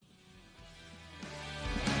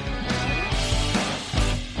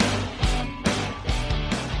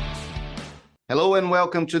Hello and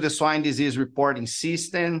welcome to the Swine Disease Reporting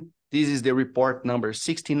System. This is the report number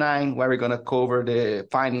 69, where we're going to cover the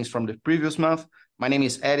findings from the previous month. My name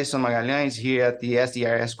is Edison Magalhães here at the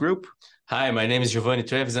SDRS group. Hi, my name is Giovanni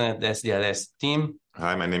Trevisan at the SDRS team.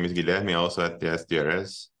 Hi, my name is Guilherme, also at the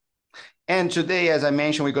SDRS. And today, as I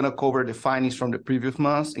mentioned, we're going to cover the findings from the previous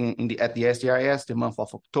months at the SDRS, the month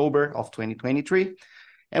of October of 2023.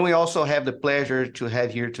 And we also have the pleasure to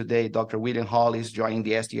have here today Dr. William Hollis joining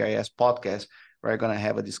the SDRS podcast. We're going to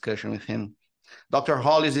have a discussion with him. Dr.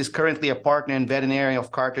 Hollis is currently a partner and veterinarian of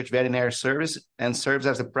Carthage Veterinary Service and serves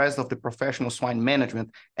as the president of the professional swine management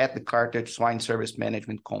at the Carthage Swine Service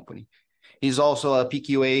Management Company. He's also a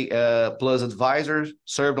PQA Plus advisor,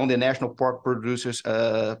 served on the National Pork Producers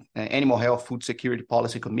Animal Health Food Security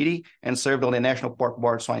Policy Committee, and served on the National Pork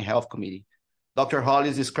Board Swine Health Committee. Dr.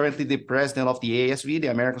 Hollis is currently the president of the AASV, the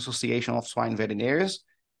American Association of Swine Veterinarians,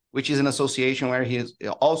 which is an association where he has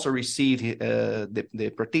also received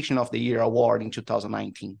the Practitioner of the Year award in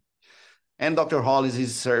 2019. And Dr.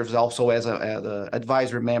 Hollis serves also as an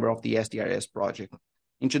advisory member of the SDRS project.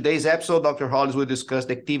 In today's episode, Dr. Hollis will discuss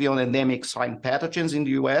the activity on endemic swine pathogens in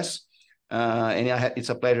the U.S., and it's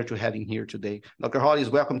a pleasure to have him here today. Dr. Hollis,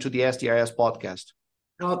 welcome to the SDRS podcast.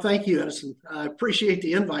 Oh, thank you, Edison. I appreciate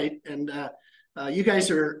the invite, and you guys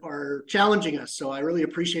are challenging us, so I really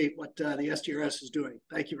appreciate what the SDRS is doing.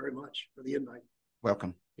 Thank you very much for the invite.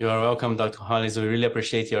 Welcome. You are welcome, Dr. Hollis. We really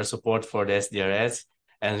appreciate your support for the SDRS,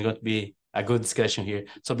 and it's going to be a good discussion here.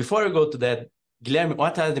 So before we go to that, Guilherme,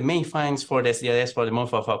 what are the main findings for the SDRS for the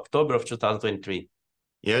month of October of 2023?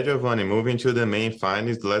 Yeah, Giovanni, moving to the main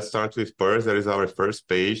findings, let's start with PRRS. That is our first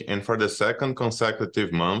page. And for the second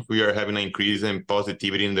consecutive month, we are having an increase in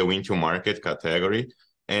positivity in the win-to market category.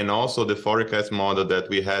 And also the forecast model that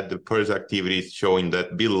we had, the PRRS activities showing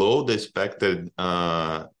that below the expected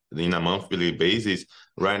in a monthly basis,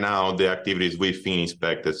 right now the activities within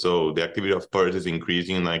expected. So the activity of PRRS is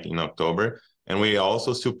increasing like in October. And we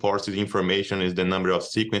also support the information is the number of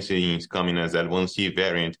sequencings coming as that 1C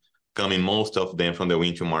variant, coming most of them from the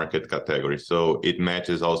win-to market category. So it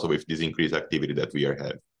matches also with this increased activity that we are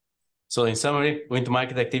having. So in summary, win-to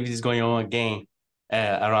market activity is going on again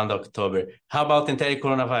around October. How about enteric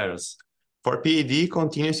coronavirus? For PED,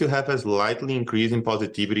 continues to have a slightly increase in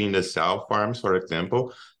positivity in the sow farms, for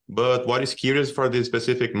example. But what is curious for this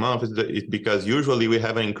specific month is that it's because usually we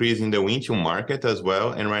have an increase in the win-to market as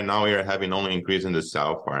well. And right now we are having only increase in the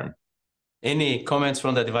sow farm. Any comments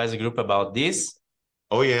from the advisory group about this?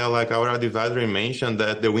 Oh yeah, like our advisory mentioned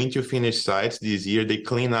that the win-to finish sites this year, they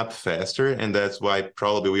clean up faster. And that's why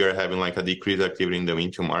probably we are having like a decreased activity in the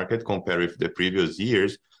win-to market compared with the previous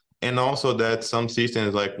years. And also that some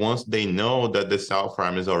systems, like once they know that the sow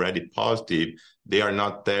farm is already positive, they are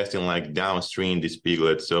not testing like downstream these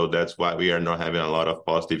piglets. So that's why we are not having a lot of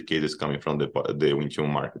positive cases coming from the win-to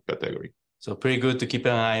market category. So pretty good to keep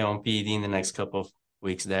an eye on PED in the next couple of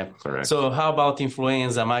weeks there. Correct. So how about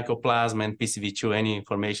influenza, mycoplasma, and PCV2? Any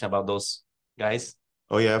information about those guys?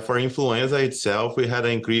 Oh yeah, for influenza itself, we had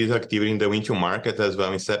an increased activity in the win-to market as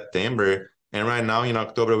well in September. And right now in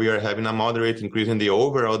October, we are having a moderate increase in the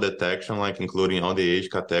overall detection, like including all the age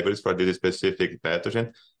categories for this specific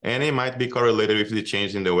pathogen. And it might be correlated with the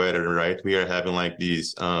change in the weather, right? We are having like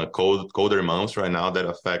these colder months right now that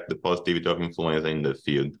affect the positivity of influenza in the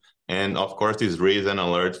field. And of course, this raises an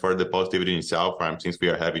alert for the positivity in sow farm since we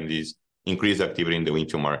are having this increased activity in the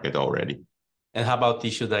win-to market already. And how about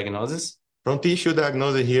tissue diagnosis? From tissue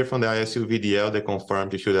diagnosis here from the ISU VDL, the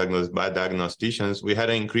confirmed tissue diagnosis by diagnosticians, we had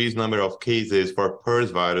an increased number of cases for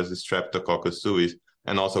PRRS virus, Streptococcus suis,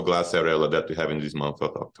 and also Glasserella that we have in this month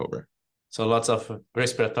of October. So lots of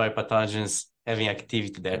respiratory pathogens having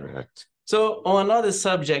activity there. Correct. So on another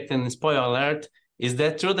subject, and spoiler alert, is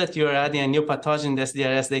that true that you're adding a new pathogen in the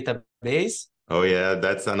SDRS database? Oh yeah,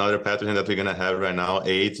 that's another pathogen that we're going to have right now,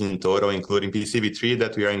 8 in total, including PCV3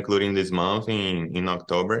 that we are including this month in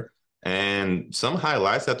October. And some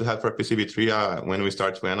highlights that we have for PCV3 when we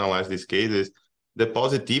start to analyze these cases, the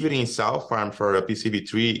positivity in sow farm for a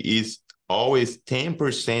PCV3 is always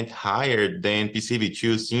 10% higher than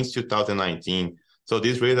PCV2 since 2019. So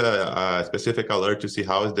this raises a specific alert to see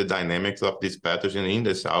how is the dynamics of this pathogen in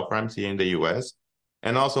the sow farms here in the US.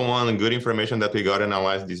 And also one good information that we got to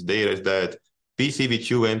analyze this data is that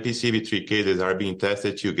PCV2 and PCV3 cases are being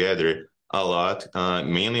tested together a lot,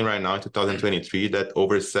 mainly right now in 2023, that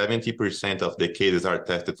over 70% of the cases are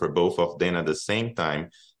tested for both of them at the same time.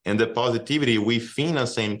 And the positivity within the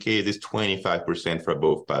same case is 25% for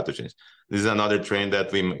both pathogens. This is another trend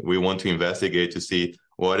that we want to investigate to see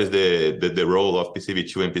what is the role of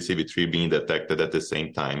PCV2 and PCV3 being detected at the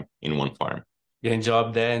same time in one farm. Great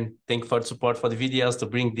job there, and thank you for the support for the VDLs to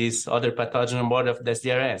bring this other pathogen on board of the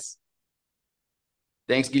SDRS.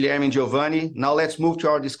 Thanks, Guilherme and Giovanni. Now let's move to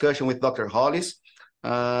our discussion with Dr. Hollis.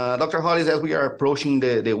 Dr. Hollis, as we are approaching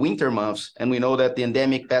the winter months, and we know that the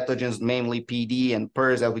endemic pathogens, mainly PD and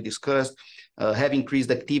PRRS, as we discussed, have increased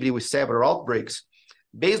activity with several outbreaks.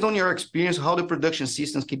 Based on your experience, how the production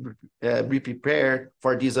systems can be prepared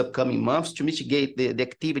for these upcoming months to mitigate the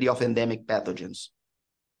activity of endemic pathogens?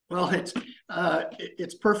 Well,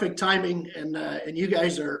 it's perfect timing, and you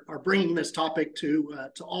guys are bringing this topic to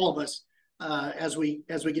all of us as we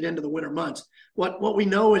get into the winter months. What we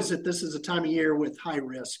know is that this is a time of year with high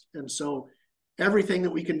risk, and so everything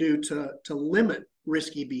that we can do to limit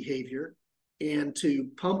risky behavior and to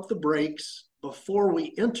pump the brakes before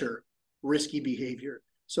we enter risky behavior.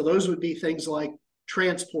 So those would be things like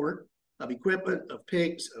transport of equipment, of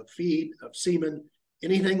pigs, of feed, of semen,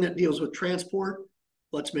 anything that deals with transport.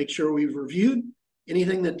 Let's make sure we've reviewed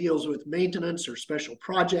anything that deals with maintenance or special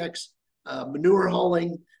projects, manure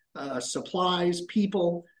hauling, supplies,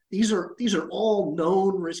 people. These are all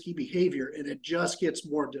known risky behavior, and it just gets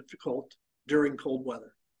more difficult during cold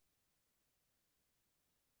weather.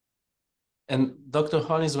 And Dr.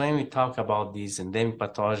 Hollis, when we talk about these endemic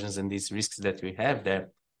pathogens and these risks that we have there,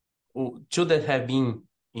 two that have been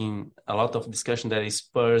in a lot of discussion, that is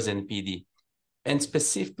PRRS and PD. And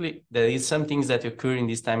specifically, there is some things that occur in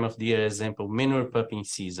this time of the year, example, manure pumping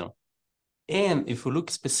season. And if we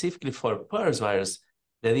look specifically for PRRS virus,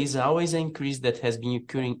 there is always an increase that has been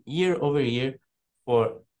occurring year over year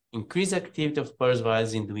for increased activity of PRRS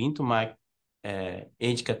virus in the into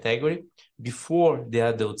age category before the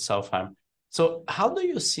adult self-harm. So how do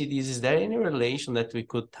you see this? Is there any relation that we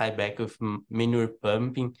could tie back with manure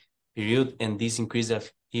pumping period and this increased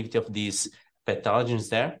activity of these pathogens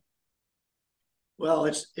there? Well,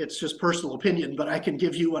 it's just personal opinion, but I can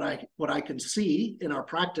give you what I can see in our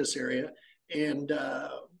practice area. And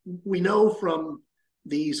we know from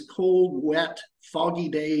these cold, wet, foggy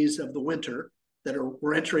days of the winter that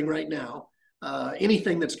we're entering right now,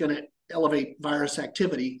 anything that's going to elevate virus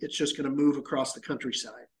activity, it's just going to move across the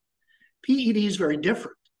countryside. PED is very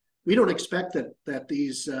different. We don't expect that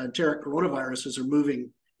these enteric coronaviruses are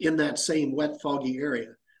moving in that same wet, foggy area.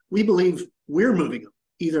 We believe we're moving them,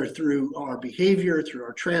 either through our behavior, through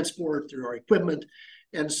our transport, through our equipment.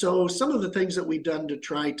 And so some of the things that we've done to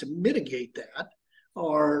try to mitigate that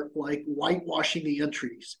are like whitewashing the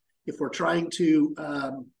entries. If we're trying to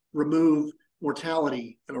remove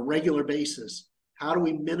mortality on a regular basis, how do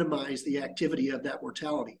we minimize the activity of that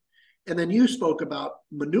mortality? And then you spoke about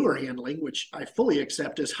manure handling, which I fully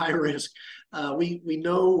accept as high risk. We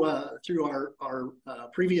know through our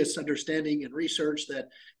previous understanding and research that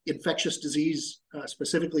infectious disease,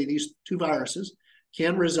 specifically these two viruses,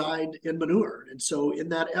 can reside in manure. And so in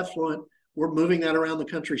that effluent, we're moving that around the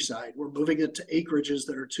countryside. We're moving it to acreages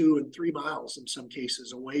that are 2 and 3 miles in some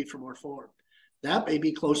cases away from our farm. That may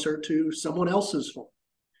be closer to someone else's farm.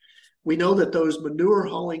 We know that those manure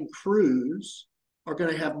hauling crews are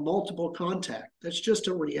going to have multiple contact. That's just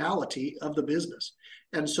a reality of the business.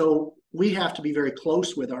 And so we have to be very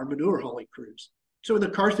close with our manure hauling crews. So in the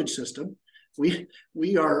Carthage system, we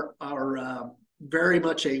are very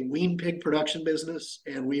much a wean pig production business,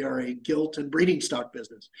 and we are a gilt and breeding stock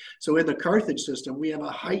business. So in the Carthage system, we have a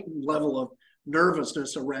heightened level of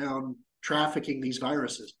nervousness around trafficking these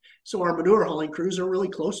viruses. So our manure hauling crews are really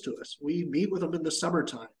close to us. We meet with them in the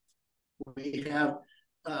summertime. We have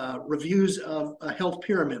reviews of a health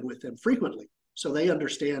pyramid with them frequently, so they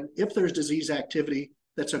understand if there's disease activity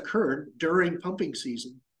that's occurred during pumping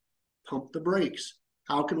season, pump the brakes.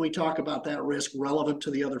 How can we talk about that risk relevant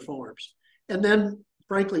to the other farms? And then,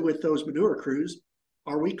 frankly, with those manure crews,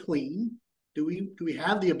 are we clean? Do we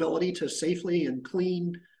have the ability to safely and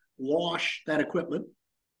clean wash that equipment?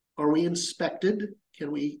 Are we inspected?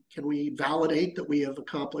 Can we validate that we have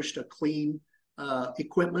accomplished a clean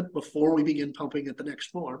equipment before we begin pumping at the next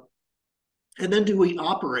farm? And then do we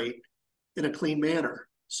operate in a clean manner?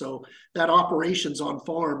 So that operations on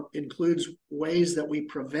farm includes ways that we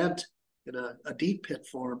prevent in a deep pit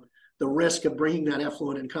farm the risk of bringing that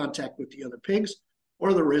effluent in contact with the other pigs,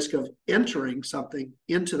 or the risk of entering something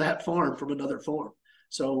into that farm from another farm.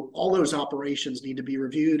 So all those operations need to be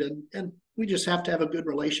reviewed, and we just have to have a good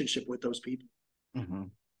relationship with those people. Mm-hmm.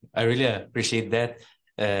 I really appreciate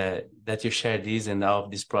that you share this and all of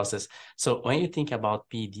this process. So when you think about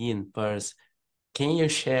PD and PRRS, can you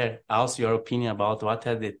share also your opinion about what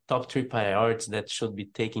are the top 3 priorities that should be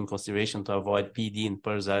taken in consideration to avoid PD and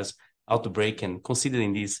PRRS as outbreak, and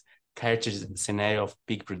considering this Carthage scenario of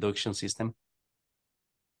pig production system?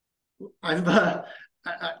 I've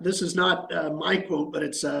this is not my quote, but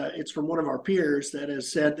it's from one of our peers that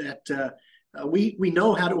has said that we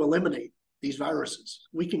know how to eliminate these viruses.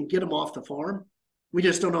 We can get them off the farm. We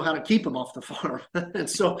just don't know how to keep them off the farm. And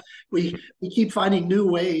so we keep finding new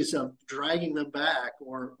ways of dragging them back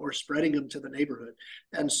or spreading them to the neighborhood.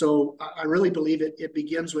 And so I really believe it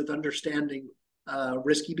begins with understanding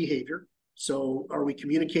risky behavior. So are we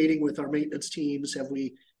communicating with our maintenance teams? Have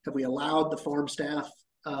we allowed the farm staff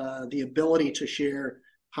the ability to share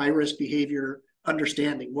high-risk behavior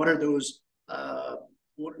understanding? What are those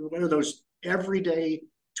everyday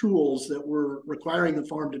tools that we're requiring the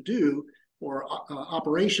farm to do, or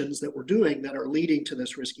operations that we're doing that are leading to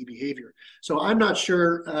this risky behavior? So I'm not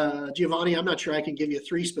sure, Giovanni, I'm not sure I can give you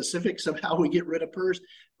 3 specifics of how we get rid of PRRS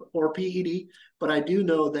or PED, but I do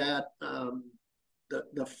know that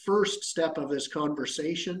the first step of this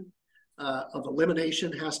conversation of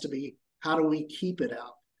elimination has to be, how do we keep it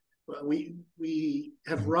out? We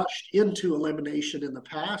have rushed into elimination in the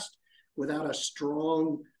past without a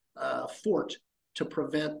strong fort to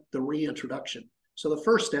prevent the reintroduction. So the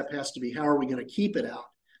first step has to be, how are we going to keep it out?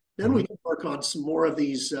 Then we can work on some more of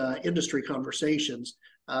these industry conversations,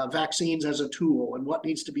 vaccines as a tool and what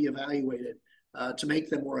needs to be evaluated to make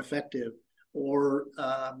them more effective, or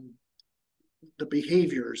the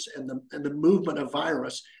behaviors and the movement of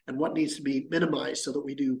virus and what needs to be minimized so that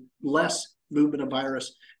we do less movement of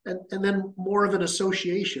virus, and then more of an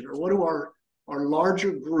association, or what do our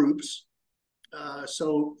larger groups,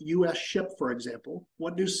 so US SHIP, for example,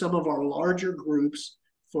 what do some of our larger groups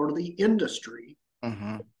for the industry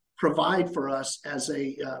provide for us as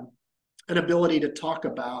an ability to talk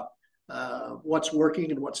about what's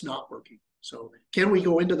working and what's not working? So can we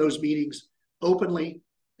go into those meetings openly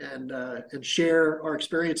and share our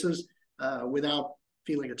experiences without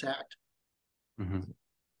feeling attacked?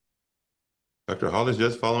 Dr. Hollis,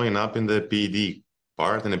 just following up in the PD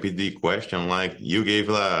part and the PD question, like you gave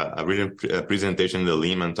a written presentation in the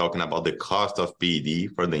Lehman talking about the cost of PD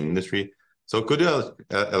for the industry. So could you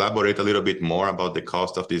elaborate a little bit more about the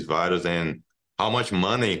cost of this virus and how much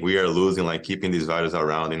money we are losing, like keeping this virus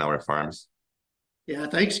around in our farms? Yeah,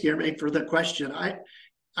 thanks, Guillermo, for the question.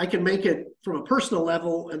 I can make it from a personal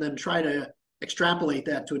level and then try to extrapolate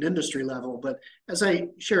that to an industry level. But as I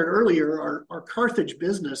shared earlier, our Carthage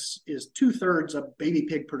business is 2/3 of baby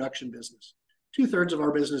pig production business. 2/3 of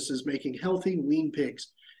our business is making healthy wean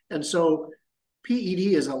pigs. And so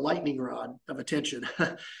PED is a lightning rod of attention.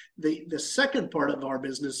 The second part of our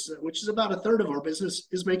business, which is about 1/3 of our business,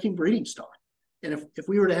 is making breeding stock. And if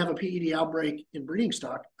we were to have a PED outbreak in breeding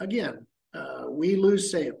stock, again, we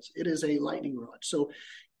lose sales. It is a lightning rod. So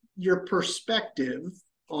your perspective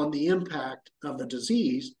on the impact of the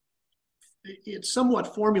disease, it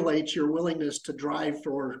somewhat formulates your willingness to drive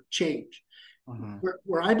for change.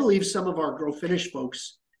 Where I believe some of our grow finish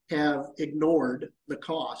folks have ignored the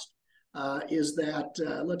cost is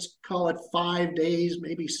that, let's call it 5 days,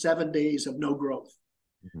 maybe 7 days of no growth.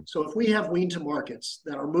 So if we have wean to markets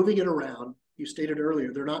that are moving it around, you stated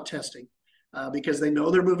earlier, they're not testing because they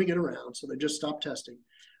know they're moving it around, so they just stop testing.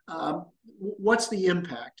 What's the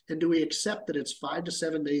impact? And do we accept that it's 5 to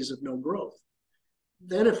 7 days of no growth?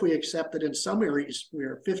 Then if we accept that in some areas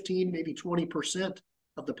we're 15, maybe 20%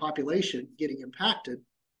 of the population getting impacted,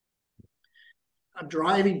 I'm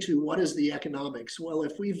driving to what is the economics? Well,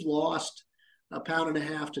 if we've lost 1.5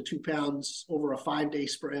 pounds to 2 pounds over a 5-day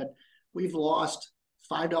spread, we've lost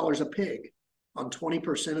 $5 a pig on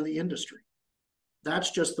 20% of the industry.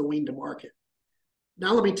 That's just the wean to market.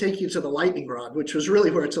 Now let me take you to the lightning rod, which was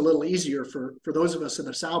really where it's a little easier for those of us in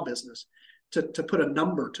the sow business to put a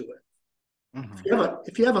number to it.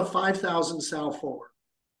 If you have a 5,000 sow farm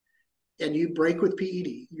and you break with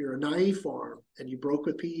PED, you're a naive farm and you broke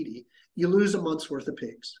with PED, you lose a month's worth of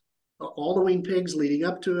pigs. All the wean pigs leading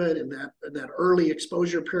up to it in that early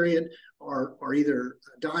exposure period are either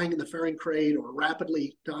dying in the farrowing crate or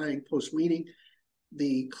rapidly dying post-weaning.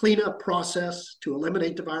 The cleanup process to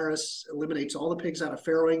eliminate the virus eliminates all the pigs out of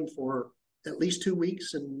farrowing for at least 2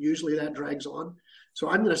 weeks, and usually that drags on. So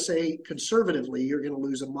I'm going to say conservatively, you're going to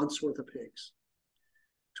lose a month's worth of pigs.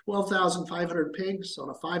 12,500 pigs on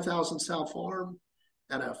a 5,000 sow farm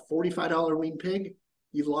at a $45 wean pig,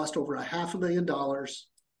 you've lost over $500,000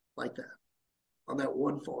 like that on that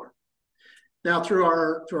one farm. Now through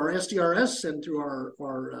our SDRS and through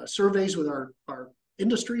our surveys with our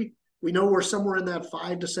industry, we know we're somewhere in that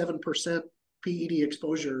 5 to 7% PED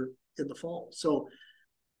exposure in the fall. So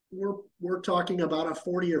we're talking about a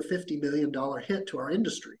 $40 or $50 million hit to our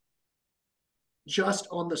industry just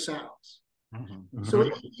on the sows. So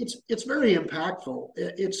it's very impactful.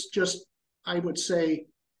 It's just, I would say,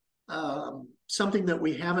 something that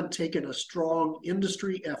we haven't taken a strong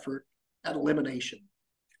industry effort at elimination.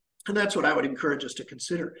 And that's what I would encourage us to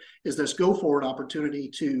consider, is this go-forward opportunity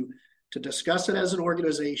to discuss it as an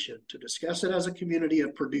organization, to discuss it as a community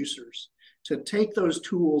of producers, to take those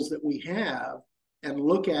tools that we have and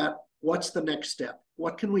look at what's the next step.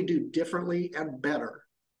 What can we do differently and better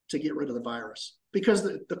to get rid of the virus? Because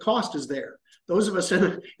the cost is there. Those of us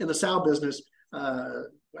in the sow business,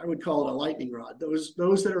 I would call it a lightning rod. Those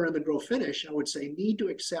that are in the grow finish, I would say, need to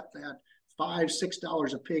accept that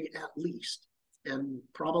 $5-6 a pig at least, and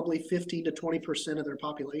probably 15 to 20% of their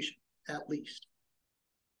population at least.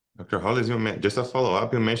 Dr. Hollis, just a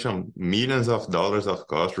follow-up, you mentioned millions of dollars of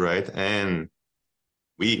cost, right? And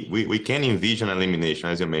we can envision elimination,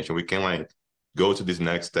 as you mentioned. We can like go to this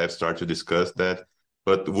next step, start to discuss that.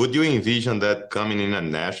 But would you envision that coming in a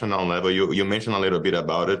national level? You mentioned a little bit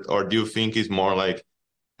about it, or do you think it's more like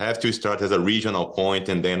have to start as a regional point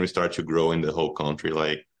and then we start to grow in the whole country?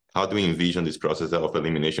 Like, how do we envision this process of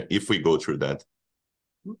elimination if we go through that?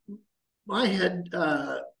 My head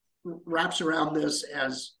wraps around this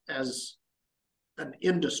as an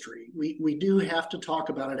industry. We do have to talk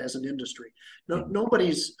about it as an industry.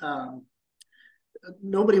 Nobody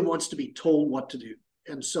wants to be told what to do.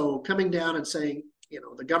 And so coming down and saying,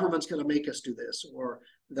 the government's going to make us do this, or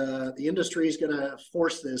the industry is going to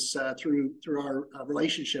force this through our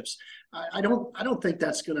relationships. I don't think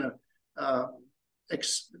that's going to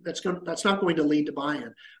that's not going to lead to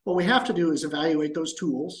buy-in. What we have to do is evaluate those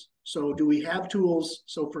tools. So do we have tools?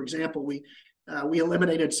 So for example, we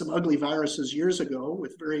eliminated some ugly viruses years ago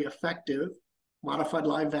with very effective modified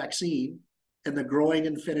live vaccine in the growing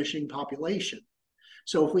and finishing population.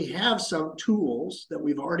 So if we have some tools that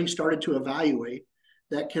we've already started to evaluate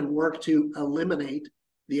that can work to eliminate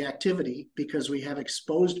the activity, because we have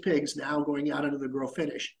exposed pigs now going out into the grow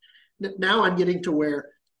finish. Now I'm getting to where,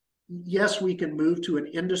 yes, we can move to an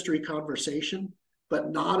industry conversation,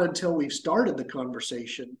 but not until we've started the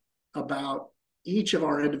conversation about each of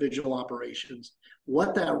our individual operations,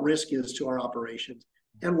 what that risk is to our operations,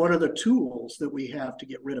 and what are the tools that we have to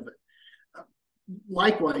get rid of it.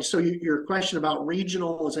 Likewise, so your question about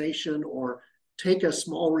regionalization or take a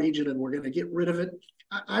small region and we're going to get rid of it,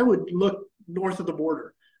 I would look north of the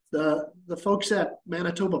border. The folks at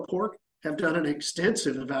Manitoba Pork have done an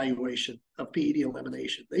extensive evaluation of PED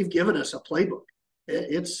elimination. They've given us a playbook.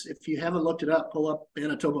 If you haven't looked it up, pull up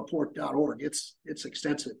manitobapork.org. It's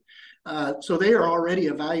extensive. So they are already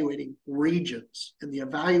evaluating regions and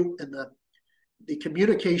the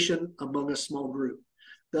communication among a small group.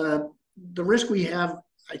 The risk we have,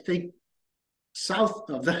 I think, south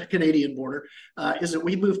of the Canadian border is that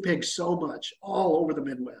we move pigs so much all over the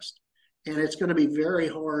Midwest, and it's going to be very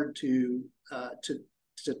hard to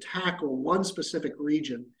tackle one specific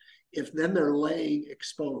region if then they're laying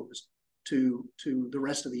exposed to the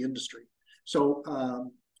rest of the industry. So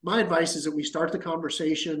my advice is that we start the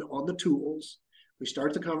conversation on the tools, we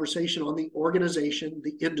start the conversation on the organization,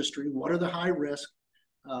 the industry, what are the high risk,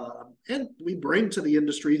 and we bring to the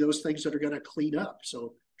industry those things that are going to clean up.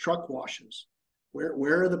 So truck washes,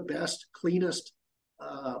 where are the best, cleanest,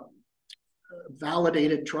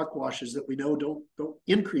 validated truck washes that we know don't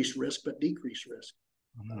increase risk but decrease risk.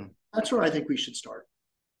 Mm-hmm. That's where I think we should start.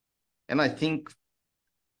 And I think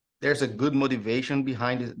there's a good motivation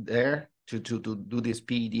behind it there to do this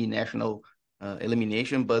PED national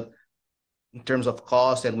elimination, but in terms of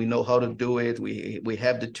cost, and we know how to do it, we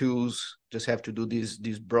have the tools, just have to do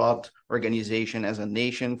this broad organization as a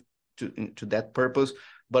nation to that purpose,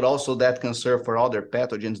 but also that can serve for other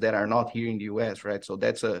pathogens that are not here in the US, right? So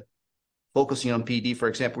that's focusing on PED, for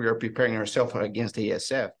example, we are preparing ourselves against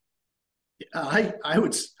ASF. I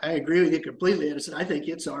agree with you completely, Edison. I think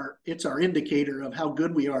it's our indicator of how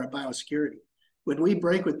good we are at biosecurity. When we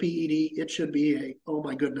break with PED, it should be oh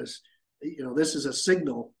my goodness, this is a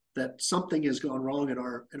signal that something has gone wrong in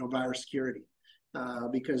our biosecurity,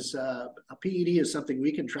 because a PED is something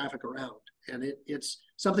we can traffic around, and it's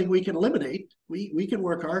something we can eliminate. We can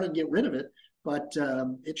work hard and get rid of it, but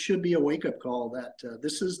it should be a wake-up call that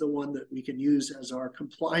this is the one that we can use as our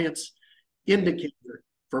compliance indicator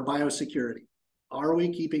for biosecurity. Are we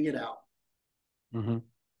keeping it out? Mm-hmm.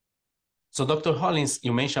 So Dr. Hollis,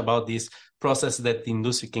 you mentioned about this process that the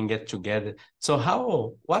industry can get together. So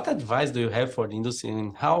what advice do you have for the industry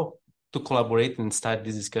and how to collaborate and start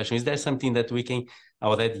this discussion? Is there something that we can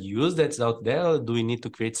already use that's out there, or do we need to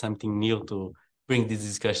create something new to bring these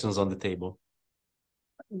discussions on the table?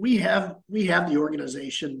 We have the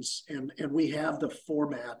organizations and we have the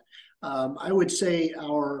format. I would say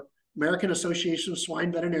our American Association of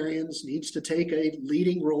Swine Veterinarians needs to take a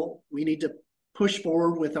leading role. We need to push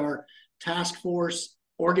forward with our task force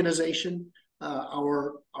organization,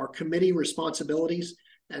 our committee responsibilities,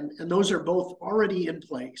 and those are both already in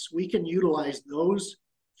place. We can utilize those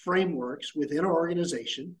frameworks within our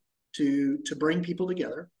organization to bring people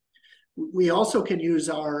together. We also can use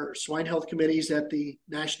our swine health committees at the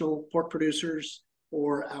National Pork Producers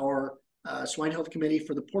or our Swine Health Committee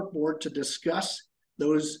for the Pork Board to discuss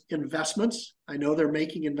those investments. I know they're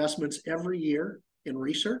making investments every year in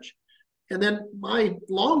research. And then my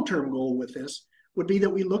long-term goal with this would be that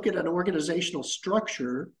we look at an organizational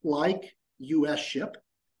structure like US SHIP.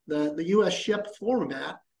 The US SHIP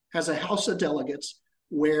format has a House of Delegates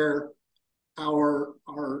where our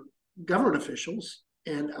government officials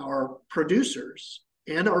and our producers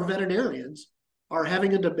and our veterinarians are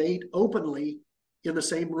having a debate openly in the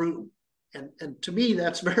same room. And to me,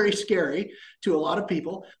 that's very scary to a lot of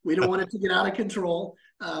people. We don't want it to get out of control.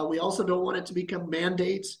 We also don't want it to become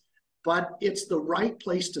mandates, but it's the right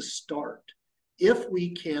place to start if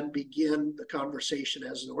we can begin the conversation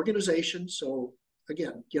as an organization. So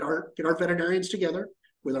again, get our veterinarians together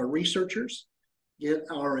with our researchers, get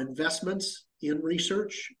our investments in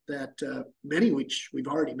research that many which we've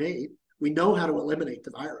already made. We know how to eliminate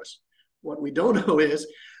the virus. What we don't know is,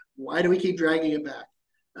 why do we keep dragging it back?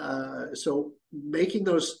 So making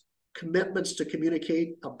those commitments to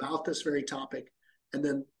communicate about this very topic and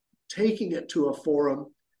then taking it to a forum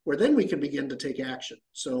where then we can begin to take action.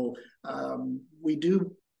 So we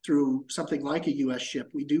do, through something like a US SHIP,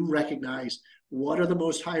 we do recognize what are the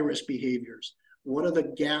most high-risk behaviors, what are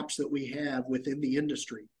the gaps that we have within the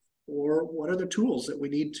industry, or what are the tools that we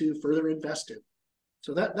need to further invest in.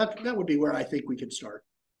 So that would be where I think we can start.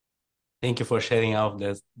 Thank you for sharing all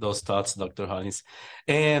those thoughts, Dr. Hollis.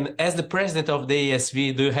 And as the president of the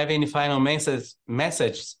AASV, do you have any final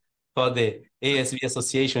message for the AASV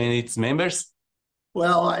Association and its members?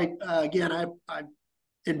 Well, I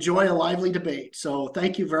enjoy a lively debate. So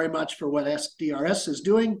thank you very much for what SDRS is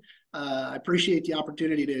doing. I appreciate the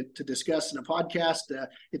opportunity to discuss in a podcast.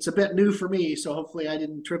 It's a bit new for me, so hopefully I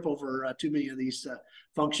didn't trip over too many of these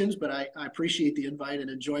functions, but I appreciate the invite and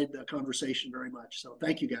enjoyed the conversation very much. So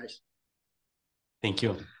thank you, guys. Thank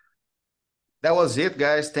you. That was it,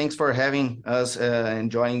 guys. Thanks for having us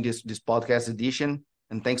and joining this podcast edition.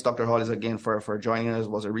 And thanks, Dr. Hollis, again for joining us.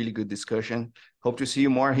 It was a really good discussion. Hope to see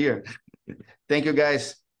you more here. Thank you,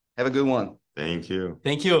 guys. Have a good one. Thank you.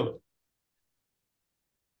 Thank you.